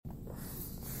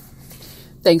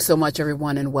Thanks so much,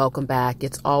 everyone, and welcome back.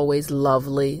 It's always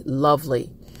lovely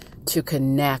to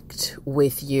connect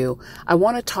with you. I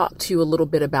want to talk to you a little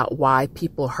bit about why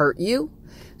people hurt you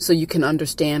so you can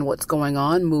understand what's going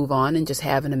on, move on, and just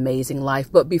have an amazing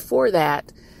life. But before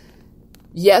that,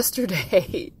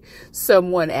 yesterday,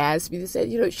 someone asked me, they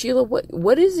said, Sheila,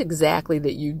 what is exactly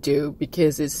that you do?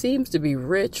 Because it seems to be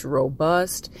rich,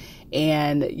 robust,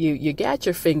 and you got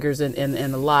your fingers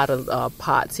in a lot of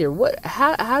pots here.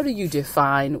 How do you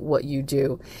define what you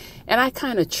do? And I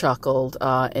kind of chuckled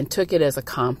and took it as a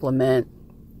compliment.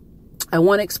 I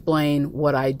want to explain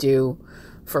what I do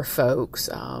for folks.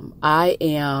 I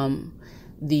am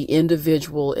the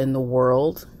individual in the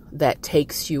world that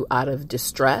takes you out of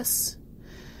distress.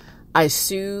 I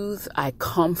soothe, I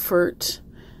comfort,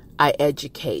 I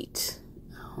educate.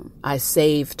 I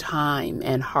save time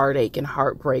and heartache and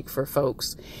heartbreak for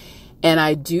folks. And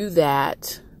I do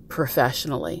that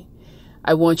professionally.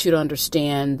 I want you to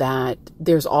understand that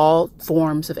there's all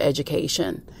forms of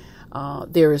education.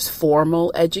 There is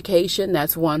formal education.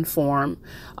 That's one form,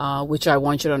 which I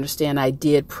want you to understand I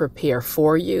did prepare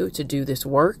for you to do this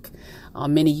work.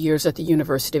 Many years at the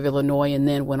University of Illinois, and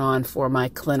then went on for my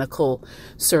clinical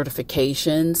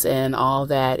certifications, and all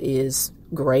that is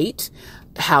great.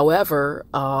 However,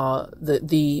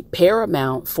 the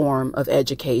paramount form of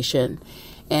education,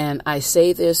 and I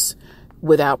say this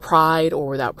without pride or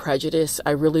without prejudice,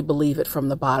 I really believe it from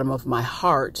the bottom of my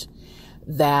heart,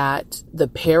 that the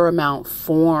paramount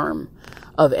form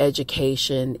of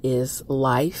education is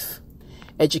life,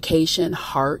 education,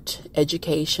 heart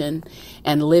education,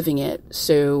 and living it.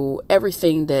 So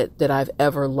everything that I've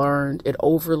ever learned, it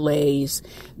overlays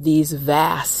these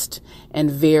vast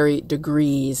and varied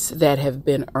degrees that have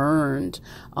been earned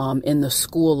in the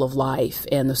school of life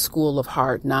and the school of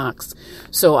hard knocks.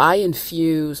 So I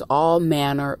infuse all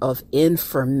manner of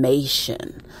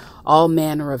information, all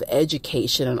manner of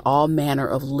education, and all manner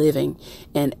of living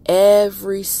in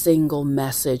every single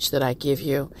message that I give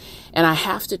you. And I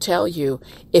have to tell you,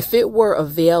 if it were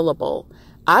available,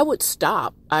 I would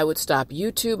stop. I would stop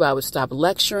YouTube. I would stop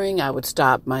lecturing. I would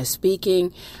stop my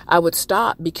speaking. I would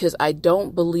stop because I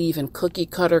don't believe in cookie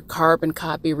cutter, carbon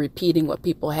copy, repeating what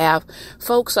people have.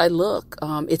 Folks,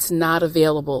 it's not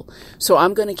available. So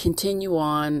I'm going to continue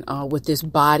on with this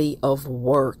body of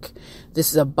work.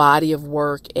 This is a body of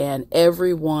work, and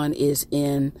everyone is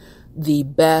in the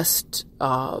best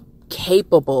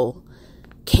capable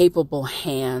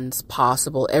hands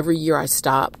possible. Every year I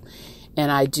stop and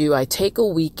I take a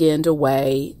weekend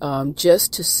away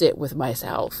just to sit with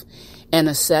myself and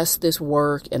assess this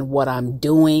work and what I'm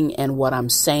doing and what I'm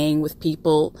saying with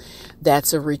people.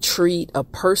 That's a retreat, a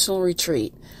personal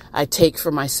retreat I take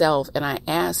for myself. And I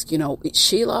ask,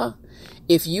 Sheila,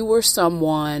 if you were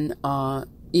someone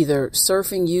either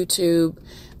surfing YouTube,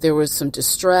 there was some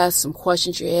distress, some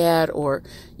questions you had, or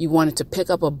you wanted to pick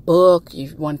up a book,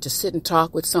 you wanted to sit and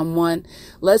talk with someone.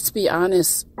 Let's be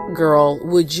honest, girl,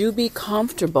 would you be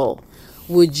comfortable?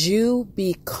 Would you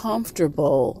be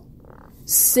comfortable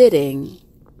sitting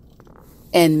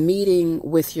and meeting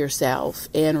with yourself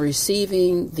and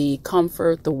receiving the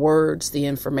comfort, the words, the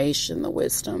information, the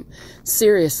wisdom?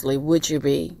 Seriously, would you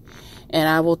be? And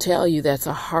I will tell you that's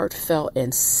a heartfelt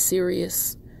and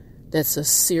serious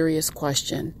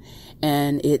question.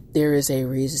 And there is a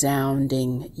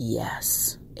resounding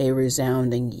yes.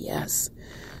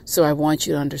 So I want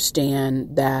you to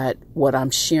understand that what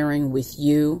I'm sharing with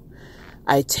you,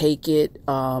 I take it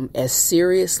as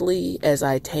seriously as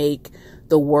I take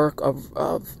the work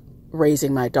of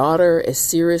raising my daughter, as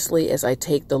seriously as I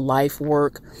take the life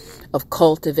work of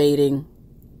cultivating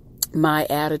my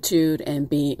attitude and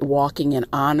walking in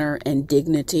honor and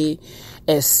dignity,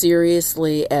 as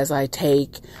seriously as I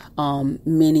take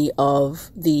many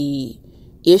of the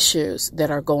issues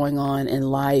that are going on in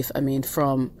life. I mean,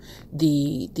 from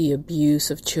the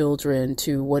abuse of children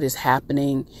to what is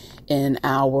happening on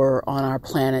our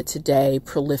planet today,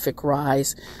 prolific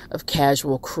rise of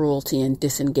casual cruelty and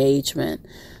disengagement.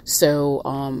 So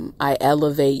I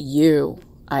elevate you,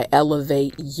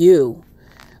 the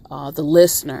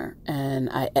listener, and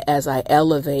as I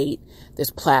elevate this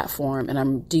platform, and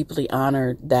I'm deeply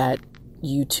honored that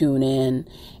you tune in,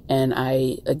 and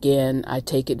I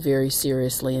take it very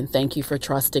seriously, and thank you for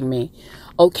trusting me.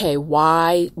 Okay,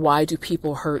 why do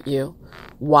people hurt you?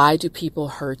 Why do people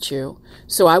hurt you?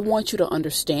 So I want you to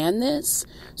understand this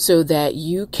so that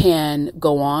you can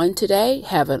go on today,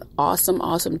 have an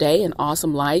awesome day, an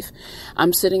awesome life.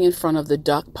 I'm sitting in front of the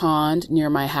duck pond near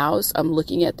my house. I'm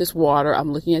looking at this water.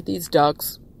 I'm looking at these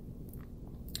ducks.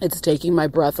 It's taking my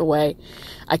breath away.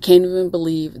 I can't even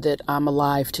believe that I'm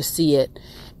alive to see it.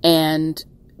 And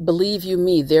believe you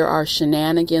me, there are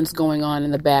shenanigans going on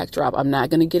in the backdrop. I'm not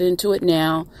going to get into it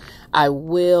now. I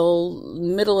will,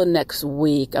 middle of next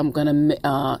week, I'm going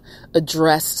to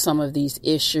address some of these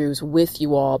issues with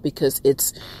you all because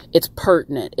it's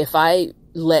pertinent. If I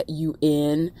let you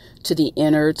in to the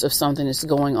innards of something that's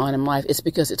going on in life, it's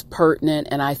because it's pertinent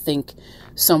and I think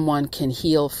someone can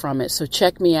heal from it. So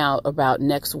check me out about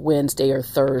next Wednesday or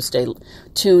Thursday.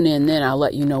 Tune in then. I'll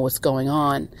let you know what's going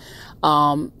on.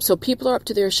 So people are up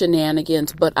to their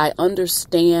shenanigans, but I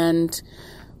understand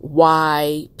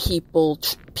why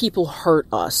people hurt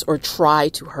us or try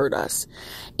to hurt us.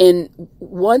 And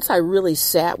once I really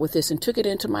sat with this and took it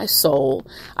into my soul,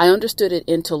 I understood it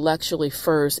intellectually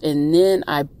first, and then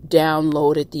I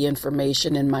downloaded the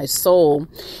information in my soul,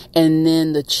 and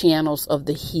then the channels of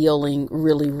the healing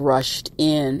really rushed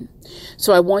in.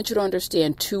 So I want you to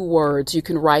understand 2 words. You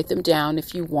can write them down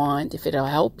if you want, if it'll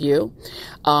help you.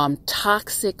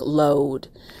 Toxic load.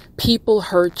 People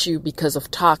hurt you because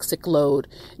of toxic load.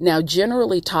 Now,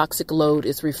 generally, toxic load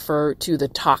is referred to the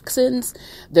toxins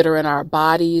that are in our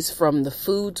bodies from the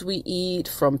foods we eat,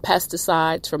 from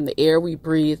pesticides, from the air we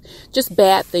breathe. Just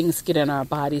bad things get in our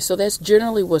bodies. So that's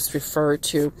generally what's referred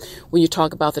to when you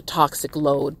talk about the toxic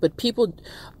load. But people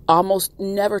almost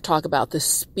never talk about the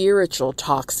spiritual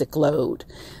toxic load,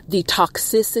 the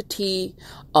toxicity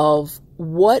of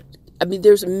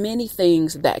there's many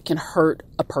things that can hurt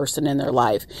a person in their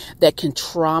life, that can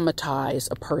traumatize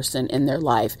a person in their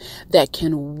life, that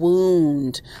can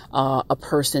wound a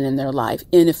person in their life.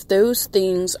 And if those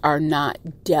things are not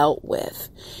dealt with,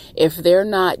 if they're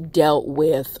not dealt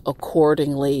with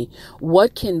accordingly,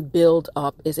 what can build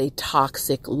up is a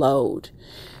toxic load.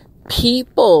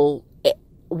 People,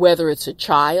 whether it's a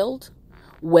child,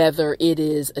 whether it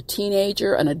is a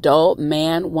teenager, an adult,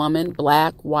 man, woman,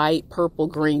 black, white, purple,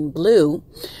 green, blue,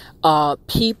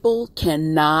 people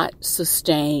cannot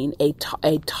sustain a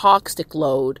toxic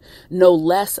load, no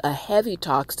less a heavy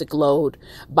toxic load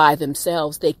by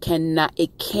themselves. It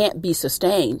can't be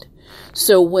sustained.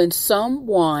 So when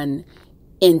someone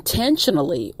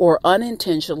intentionally or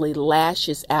unintentionally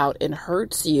lashes out and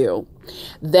hurts you,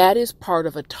 that is part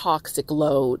of a toxic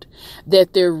load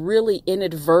that they're really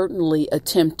inadvertently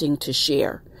attempting to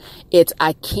share. It's,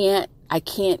 I can't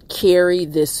carry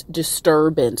this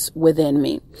disturbance within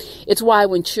me. It's why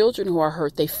when children who are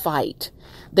hurt, they fight,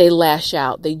 they lash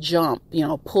out, they jump,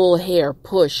 pull hair,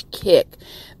 push, kick.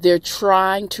 They're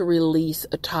trying to release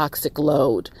a toxic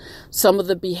load. Some of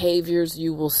the behaviors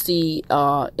you will see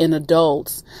in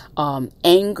adults,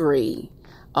 angry,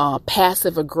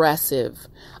 passive aggressive,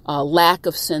 lack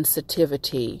of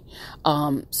sensitivity,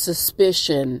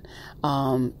 suspicion,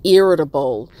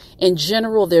 irritable. In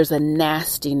general, there's a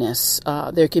nastiness.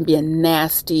 There can be a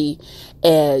nasty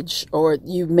edge, or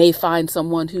you may find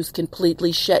someone who's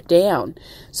completely shut down.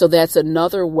 So that's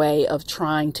another way of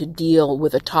trying to deal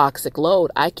with a toxic load.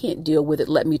 I can't deal with it.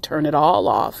 Let me turn it all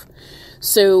off.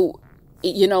 So,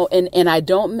 and I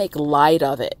don't make light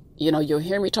of it. You'll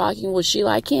hear me talking, well,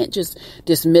 Sheila, I can't just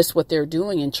dismiss what they're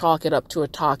doing and chalk it up to a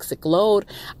toxic load.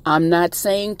 I'm not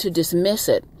saying to dismiss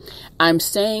it. I'm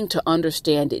saying to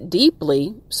understand it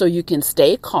deeply so you can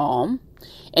stay calm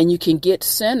and you can get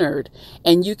centered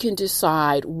and you can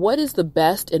decide what is the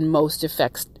best and most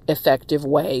effective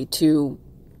way to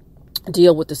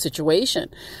deal with the situation.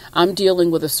 I'm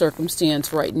dealing with a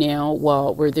circumstance right now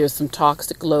where there's some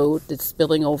toxic load that's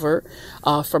spilling over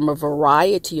from a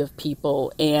variety of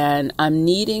people, and I'm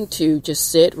needing to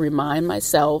just remind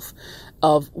myself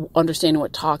of understanding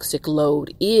what toxic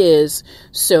load is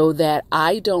so that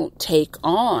I don't take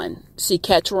on. See,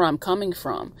 catch where I'm coming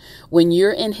from. When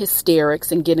you're in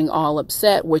hysterics and getting all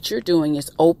upset, what you're doing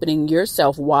is opening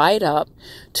yourself wide up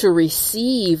to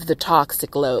receive the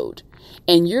toxic load.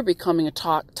 And you're becoming a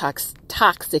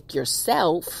toxic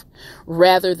yourself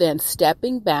rather than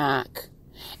stepping back,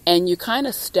 and you kind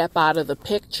of step out of the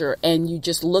picture and you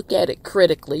just look at it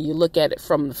critically. You look at it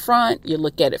from the front, you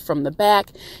look at it from the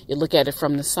back, you look at it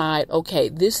from the side. Okay,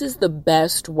 this is the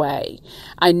best way.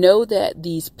 I know that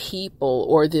these people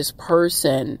or this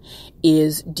person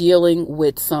is dealing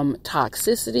with some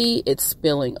toxicity. It's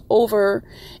spilling over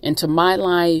into my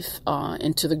life,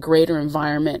 into the greater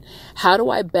environment. How do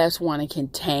I best want to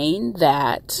contain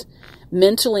that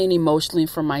mentally and emotionally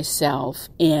for myself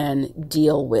and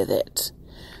deal with it?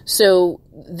 So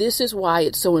this is why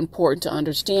it's so important to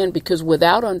understand, because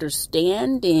without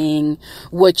understanding,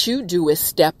 what you do is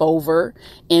step over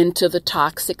into the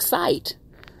toxic site.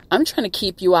 I'm trying to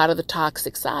keep you out of the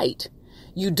toxic site.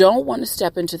 You don't want to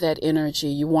step into that energy.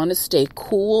 You want to stay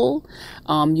cool.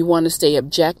 You want to stay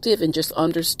objective and just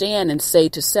understand and say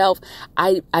to self,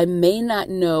 I may not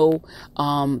know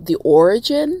the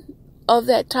origin of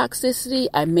that toxicity.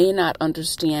 I may not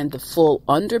understand the full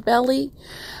underbelly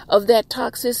of that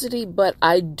toxicity, but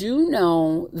I do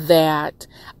know that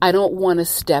I don't want to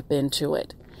step into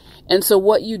it. And so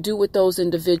what you do with those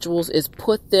individuals is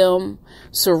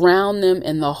surround them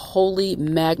in the holy,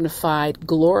 magnified,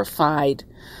 glorified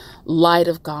light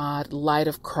of God, light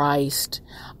of Christ.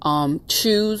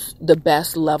 Choose the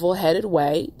best level-headed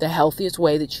way, the healthiest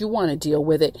way that you want to deal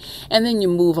with it, and then you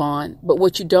move on. But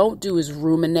what you don't do is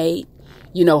ruminate.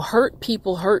 Hurt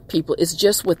people. It's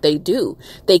just what they do.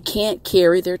 They can't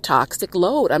carry their toxic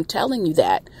load. I'm telling you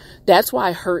that. That's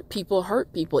why hurt people.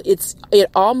 It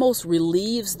almost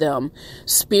relieves them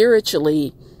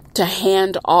spiritually to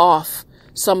hand off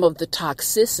some of the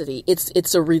toxicity.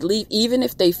 It's a relief, even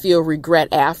if they feel regret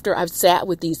after. I've sat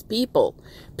with these people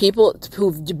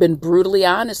who've been brutally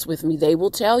honest with me. They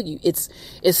will tell you it's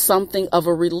something of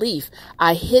a relief.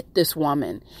 I hit this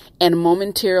woman and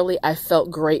momentarily I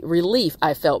felt great relief.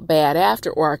 I felt bad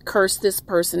after, or I cursed this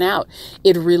person out.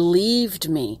 It relieved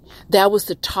me. That was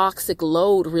the toxic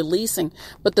load releasing.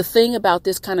 But the thing about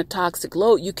this kind of toxic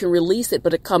load, you can release it,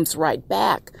 but it comes right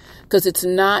back because it's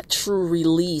not true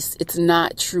release. It's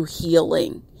not true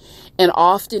healing. And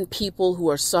often people who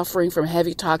are suffering from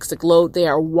heavy toxic load, they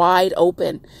are wide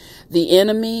open. The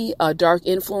enemy, dark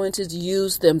influences,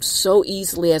 use them so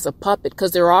easily as a puppet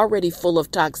because they're already full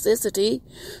of toxicity.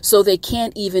 So they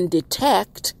can't even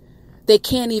detect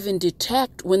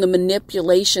when the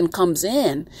manipulation comes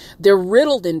in. They're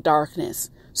riddled in darkness.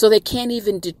 So they can't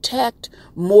even detect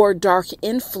more dark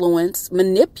influence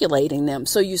manipulating them.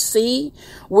 So you see,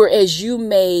 whereas you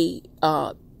may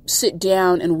sit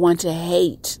down and want to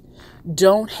hate,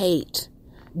 don't hate.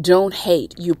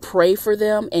 You pray for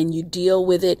them and you deal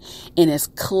with it in as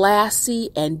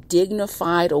classy and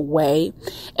dignified a way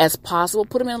as possible.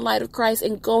 Put them in the light of Christ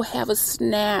and go have a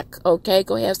snack. Okay.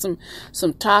 Go have some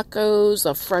tacos,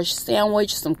 a fresh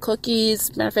sandwich, some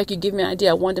cookies. Matter of fact, you give me an idea.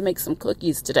 I wanted to make some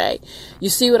cookies today. You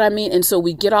see what I mean? And so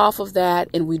we get off of that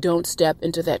and we don't step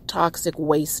into that toxic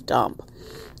waste dump.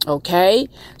 Okay,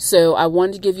 so I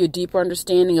wanted to give you a deeper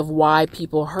understanding of why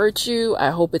people hurt you.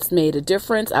 I hope it's made a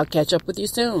difference. I'll catch up with you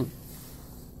soon.